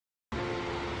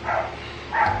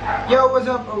Yo, what's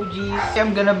up OGs?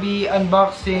 I'm gonna be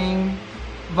unboxing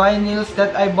vinyls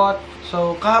that I bought.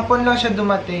 So, kahapon lang siya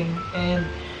dumating and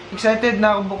excited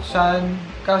na ako buksan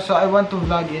kaso I want to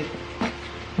vlog it.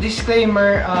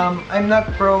 Disclaimer, I'm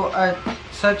not pro at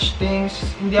such things.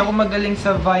 Hindi ako magaling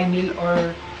sa vinyl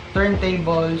or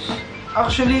turntables.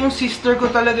 Actually, yung sister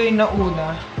ko talaga yung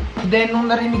nauna. Then,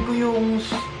 nung narinig ko yung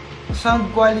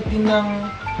sound quality ng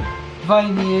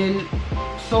vinyl,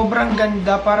 sobrang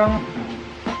ganda. Parang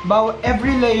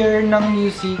every layer ng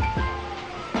music,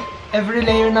 every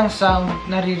layer ng sound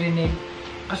naririnig.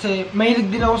 Kasi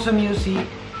mahilig din ako sa music.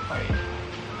 Okay.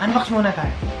 Unbox muna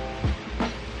tayo.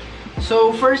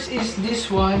 So, first is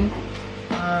this one.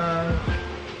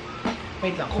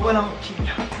 Wait lang, kuha lang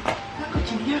kutsilya.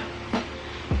 Kutsilya.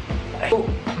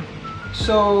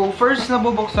 So, first na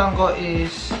bubuksan ko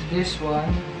is this one.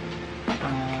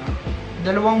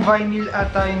 Dalawang vinyl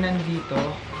ata yung nandito.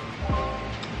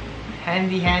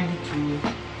 Handy tool.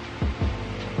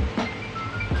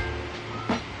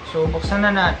 So, buksan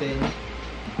na natin.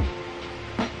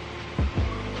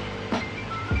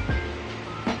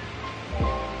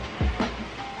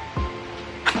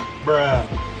 Bruh.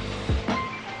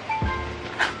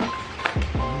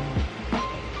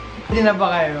 Hindi na ba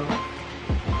kayo?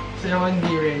 So, naman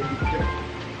di ready.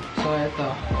 So, ito.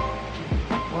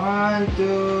 1,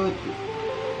 2, 3.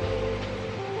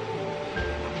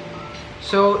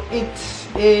 So, it's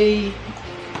a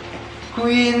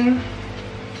Queen,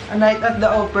 A Night at the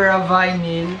Opera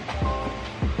vinyl.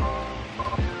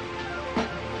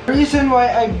 The reason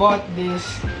why I bought this,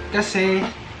 kasi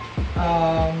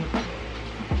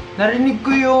narinig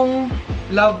ko yung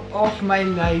Love of My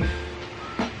Life.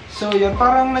 So, yun,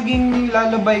 parang naging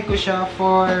lalabay ko siya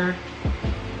for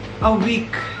a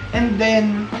week. And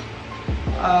then,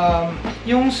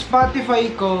 yung Spotify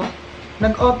ko,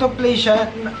 nag-autoplay siya.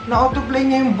 Na-autoplay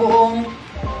niya yung buong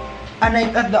A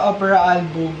Night at the Opera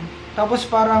album. Tapos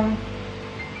parang,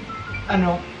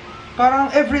 parang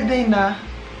everyday na,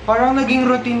 parang naging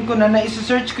routine ko na,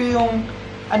 isa-search ko yung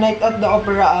A Night at the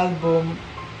Opera album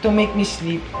to make me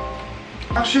sleep.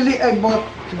 Actually, I bought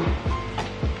 2.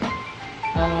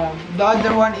 The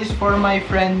other one is for my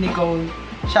friend Nicole.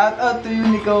 Shout out to you,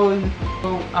 Nicole.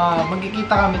 So, magkikita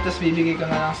kami, tapos bibigay ko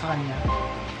na lang sa kanya.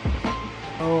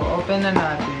 So, open na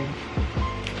natin.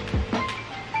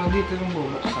 So, dito yung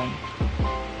bubuksan.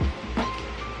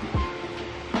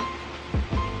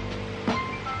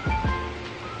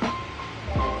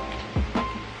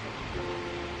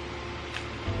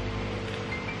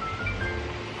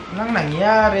 Anong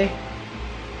nangyari?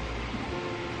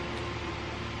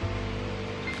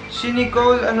 Si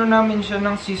Nicole, namin siya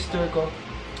ng sister ko.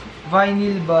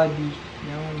 Vinyl body.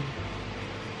 Yan.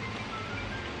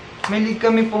 Mahilig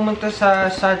kami pumunta sa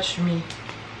Such Me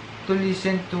to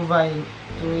listen to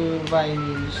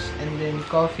vinyls. And then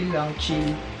coffee lang,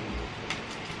 chill.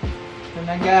 Ito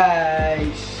na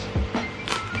guys.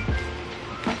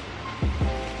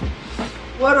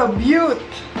 What a beaut!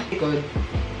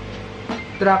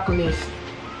 Track list.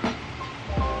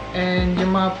 And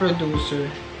yung mga producer.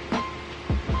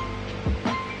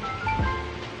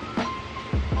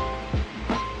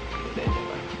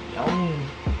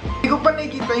 Hindi ko pa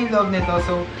nakikita yung loob nito,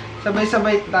 so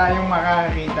sabay-sabay tayong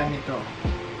makakakita nito.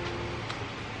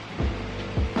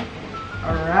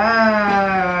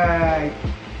 Alright!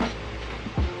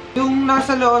 Yung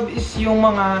nasa loob is yung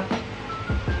mga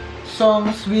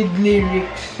songs with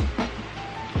lyrics.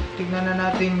 Tignan na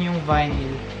natin yung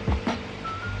vinyl.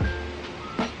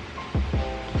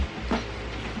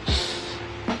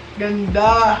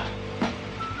 Ganda!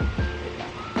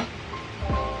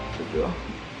 Ito.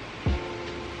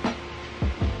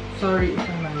 Sorry,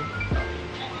 isang lang.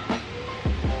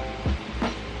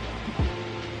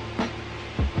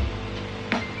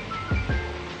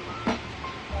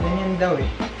 Ganyan daw eh.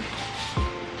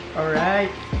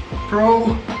 Alright.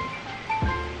 Pro.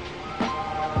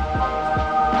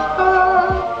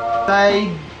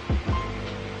 Side.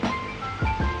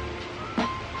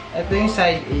 Ito yung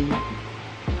side A.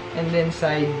 And then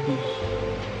side B.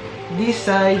 This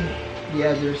side, the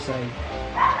other side.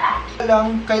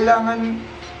 Kailangan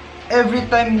every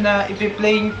time na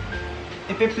ipi-play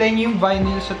yung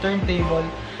vinyl sa turntable,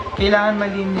 kailangan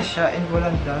malinis siya and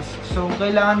walang dust. So,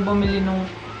 kailangan bumili ng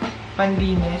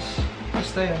panlinis.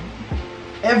 Basta yun.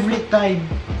 Every time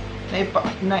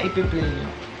na ipi-play nyo.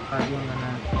 Pagyan na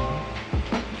natin.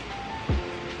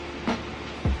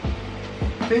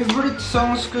 Favorite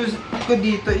songs ko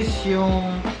dito is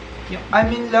yung I'm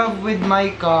in love with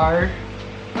my car.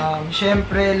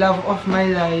 Syempre, Love of My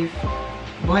Life.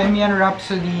 Bohemian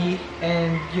Rhapsody,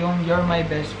 and yung You're My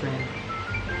Best Friend.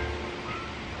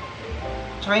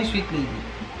 Tsaka yung Sweet Lady.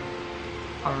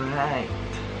 Alright.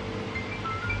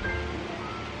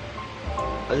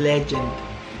 A legend.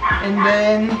 And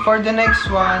then, for the next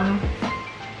one,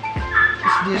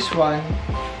 is this one.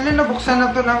 Nabuksan na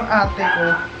to ng ate ko.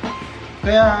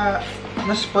 Kaya,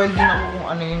 na-spoil din ako kung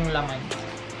ano yung laman.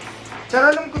 Pero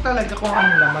alam ko talaga kung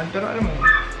ano laman. Pero alam mo yun.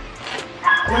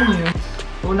 Alam niyo yun.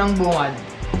 Unang bungad.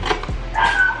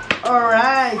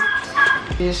 Alright!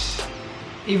 Is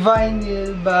a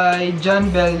ViNYL by John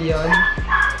Bellion.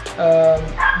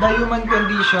 The Human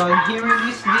Condition. He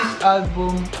released this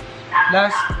album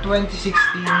last 2016.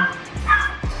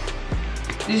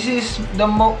 This is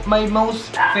my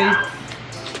most favorite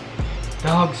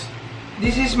dogs.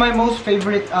 This is my most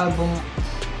favorite album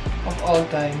of all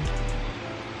time.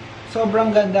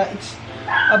 Sobrang ganda. It's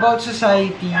about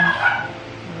society.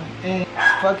 And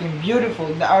it's fucking beautiful.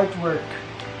 The artwork.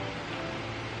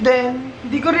 Then,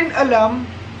 hindi ko rin alam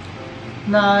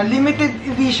na limited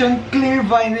edition clear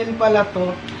vinyl pala to.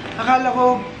 Akala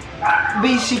ko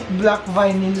basic black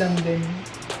vinyl lang din.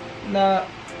 Na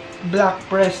black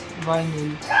pressed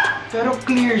vinyl. Pero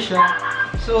clear siya.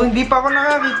 So, hindi pa ako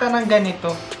nakakita ng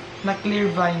ganito. Na clear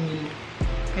vinyl.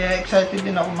 Kaya excited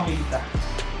din ako makita.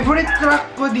 Favorite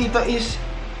track ko dito is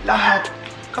lahat.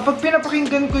 Kapag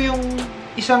pinapakinggan ko yung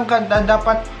isang kanta,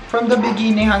 dapat from the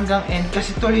beginning hanggang end.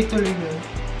 Kasi tuloy-tuloy yun.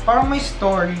 Parang may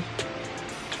story.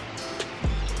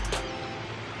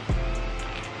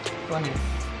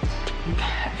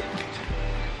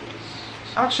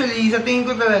 Actually, sa tingin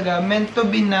ko talaga, meant to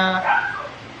be na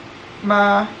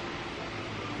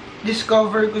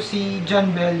discover ko si John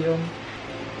Bellion.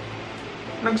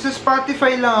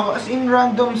 Nagsa-Spotify lang ako, as in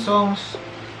random songs.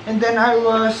 And then I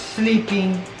was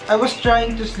sleeping. I was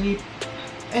trying to sleep.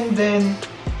 And then,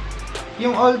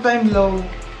 yung all-time low,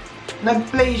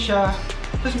 nag-play siya.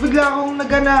 Tapos bigla akong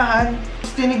naganahan.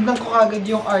 Tapos tinignan ko kagad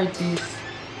yung artist.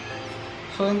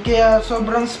 So, kaya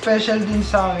sobrang special din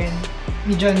sa akin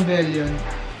ni John Bellion.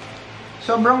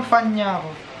 Sobrang fan niya ako.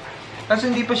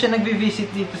 Kasi hindi pa siya nagvi-visit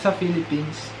dito sa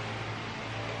Philippines.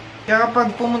 Kaya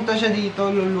kapag pumunta siya dito,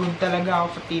 lulod talaga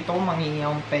ako sa tito ko, manghingi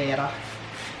akong pera.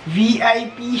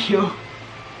 VIP yo.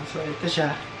 So, ito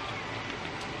siya.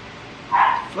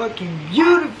 Fucking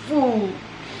beautiful!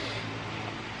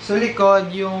 Sa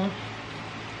likod, yung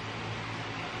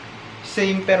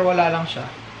same pero wala lang siya.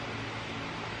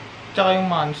 Tsaka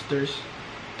yung monsters.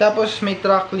 Tapos may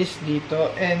tracklist dito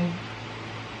and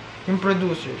yung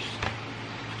producers.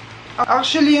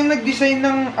 Actually, yung nag-design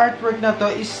ng artwork na to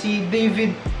is si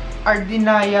David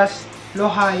Ardinayas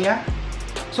Lohaya.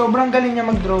 Sobrang galing niya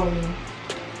mag-drawing.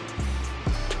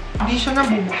 Hindi siya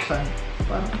nabubuksan.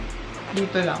 Parang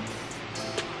dito lang.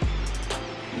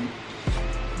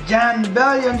 John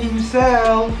Bellion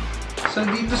himself. So,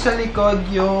 dito sa likod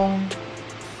yung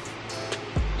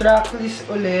tracklist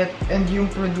ulit and yung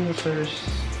producers.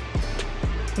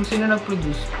 Kung sino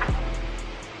nag-produce.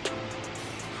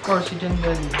 Of course, si John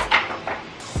Bellion.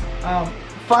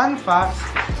 Fun facts,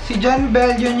 si John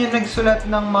Bellion yung nagsulat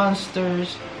ng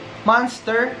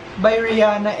Monster by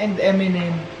Rihanna and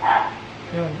Eminem.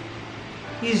 Yun.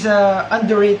 He's a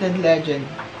underrated legend.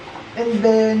 And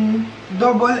then,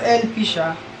 double LP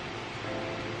siya.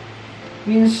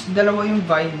 Means, dalawa yung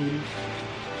vinyl.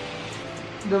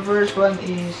 The first one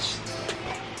is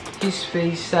his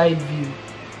face side view.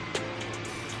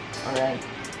 Alright.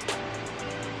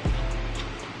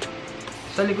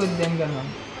 Sa likod din ganun.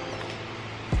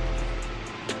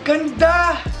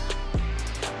 Ganda!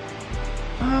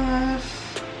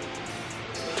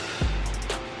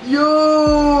 Yo!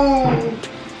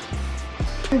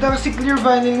 Ganda kasi clear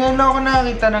vinyl. Ngayon ako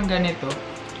nakakita ng ganito.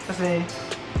 Kasi,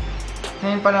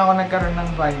 ngayon pa lang ako nagkaroon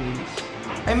ng vinyls.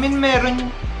 I mean,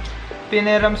 meron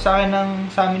pineram sa akin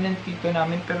sa amin ng tito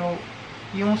namin, pero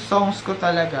yung songs ko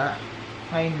talaga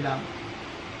ngayon lang.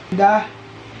 Ganda.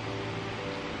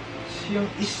 Yung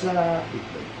isa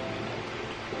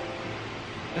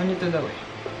ganito daw eh.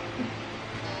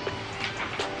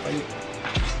 Balik.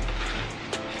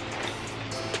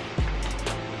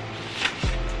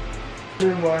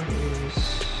 Other one is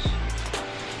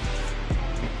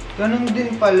ganun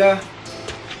din pala.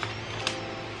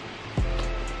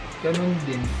 Ganun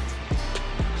din.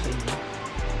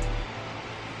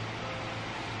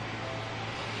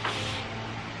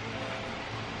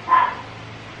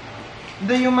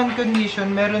 The Human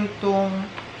Condition, meron tong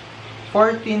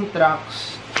 14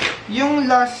 tracks. Yung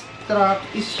last track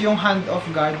is yung Hand of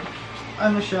God.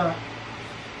 Ano siya?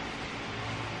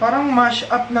 Parang mash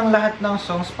up ng lahat ng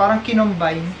songs. Parang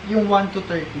kinombine yung 1 to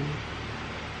 13.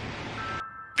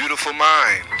 Beautiful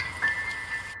mind.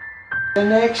 The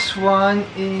next one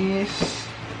is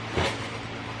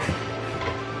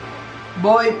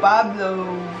Boy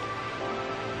Pablo.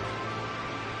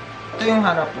 Ito yung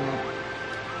harap mo.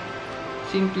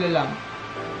 Simple lang.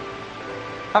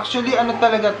 Actually, ano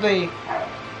talaga to eh.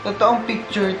 Totoong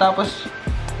picture, tapos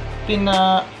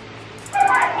pina-paint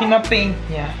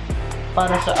niya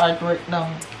para sa artwork ng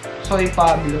Boy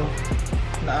Pablo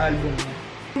na album niya.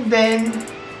 And then,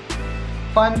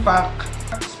 fun fact,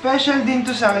 special din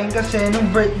to sa akin kasi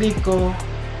nung birthday ko,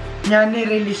 niya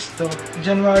ni-release to,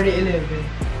 January 11.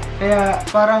 Kaya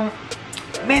parang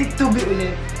meant to be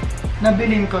ulit.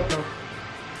 Nabilin ko to.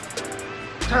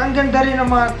 Saka ang ganda rin ng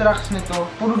mga tracks nito,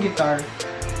 puro guitar.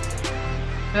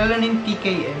 Lalo ng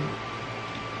TKM.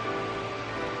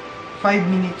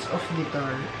 5 minutes of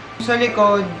guitar. Sa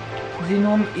likod,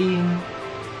 zoom in,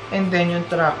 and then yung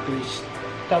track list.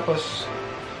 Tapos,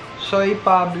 Soy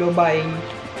Pablo by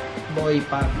Boy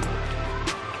Pablo.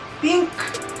 Pink!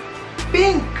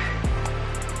 Pink!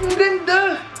 Ang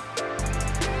ganda!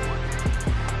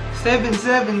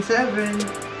 777.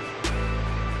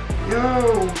 Yo!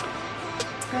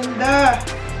 Ganda!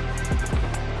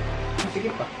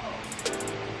 Sige pa.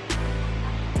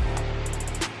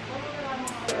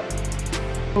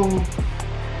 Oh.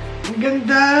 Ang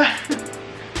ganda!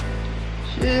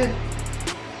 Shit!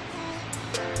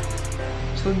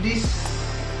 So this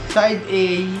side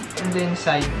A and then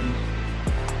side B.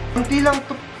 Kunti lang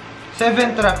to.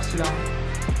 7 tracks lang.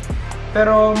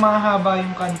 Pero mahaba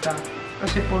yung kanta.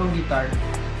 Kasi puro guitar.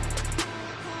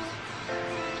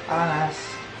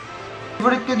 Angas.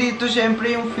 Favorite ko dito syempre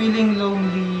yung Feeling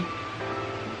Lonely,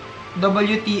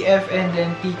 WTF, and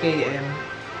then TKM.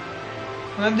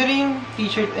 Maganda rin yung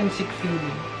T-shirt and Sick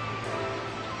Feeling.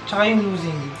 Tsaka yung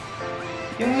Losing You.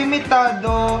 Yung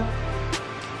Limitado,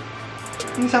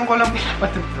 minsan ko lang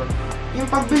pinapatugtog. Yung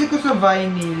pagbili ko sa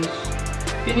vinyls,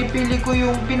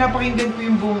 pinapakinggan ko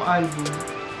yung buong album.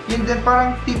 Yun din,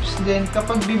 parang tips din,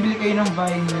 kapag bibili kayo ng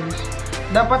vinyls,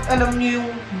 dapat alam niyo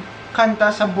yung kanta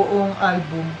sa buong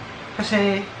album.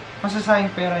 Kasi,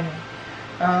 masasayang pera niyo.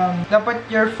 Dapat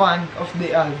you're fan of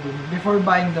the album before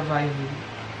buying the vinyl.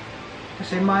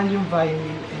 Kasi mahal yung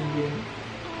vinyl, and then,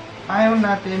 ayaw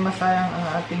natin masayang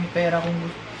ang ating pera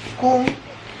kung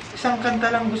isang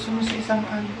kanta lang gusto mo sa isang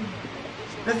album.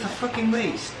 That's a fucking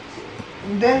waste.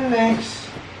 And then next,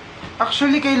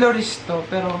 actually kay Loristo,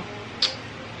 pero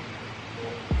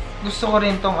gusto ko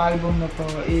rin tong album na to.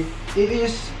 It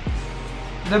is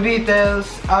The Beatles,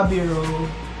 Abbey Road.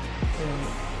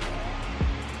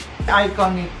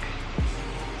 Iconic.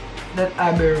 That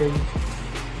Abbey Road.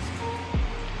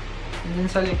 And then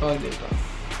sa likod ito.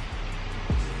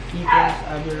 Beatles,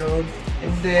 Abbey Road.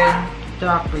 And then,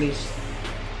 tracklist.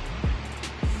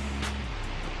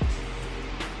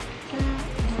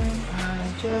 I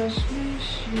just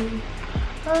miss you.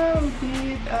 How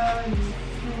did I look?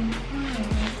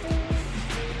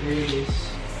 Here it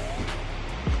is.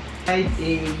 Side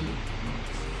A,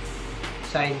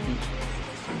 side B.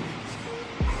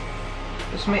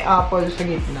 Tapos may apple sa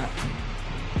gitna.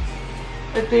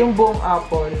 Ito yung buong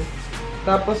apple.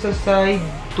 Tapos sa side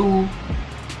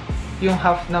 2, yung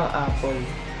half ng apple.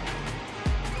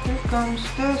 Here comes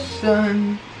the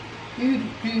sun.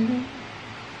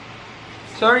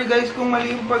 Sorry guys kung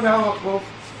mali yung paghawak ko.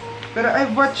 Pero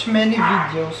I've watched many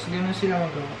videos. Ganun sila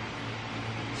magawa.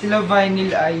 Sila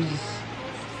Vinyl Eyes.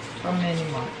 So many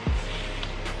more.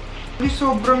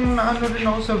 Sobrang naano rin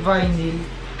ako sa vinyl.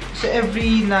 Kasi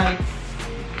every night,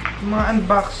 mga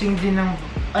unboxing din ng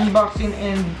unboxing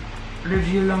and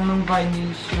review lang ng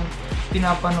vinyls yung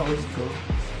pinapanood ko.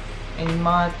 And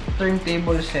mga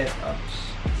turntable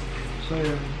setups. So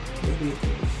yun.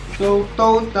 So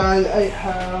total, I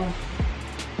have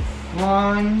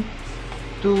 1,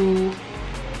 2,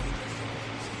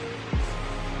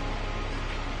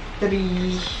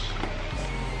 3,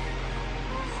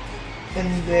 and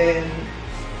then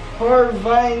 4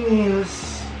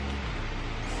 vinyls.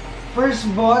 First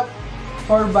bought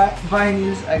 4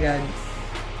 vinyls agad.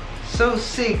 So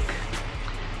sick.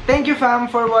 Thank you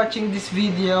fam for watching this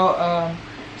video.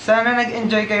 Sana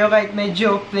nag-enjoy kayo kahit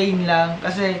medyo plain lang.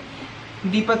 Kasi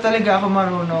hindi pa talaga ako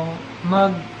marunong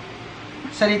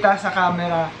mag-salita sa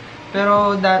camera.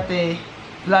 Pero dati,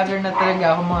 vlogger na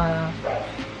talaga ako, mga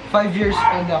 5 years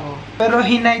old ako. Pero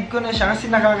hinide ko na siya kasi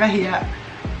nakakahiya.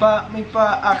 May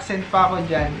pa-accent pa ako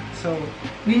dyan. So,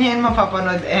 hindi niya yun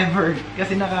mapapanood ever.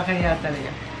 Kasi nakakahiya talaga.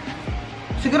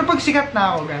 Siguro pag sikat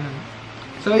na ako, ganun.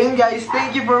 So, yun guys.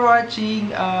 Thank you for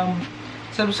watching.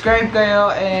 Subscribe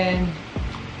kayo and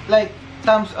like,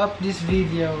 thumbs up this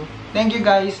video. Thank you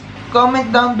guys. Comment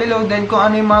down below din kung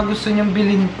ano yung mga gusto nyong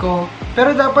bilhin ko.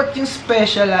 Pero dapat yung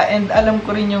special and alam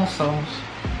ko rin yung songs.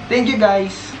 Thank you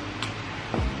guys.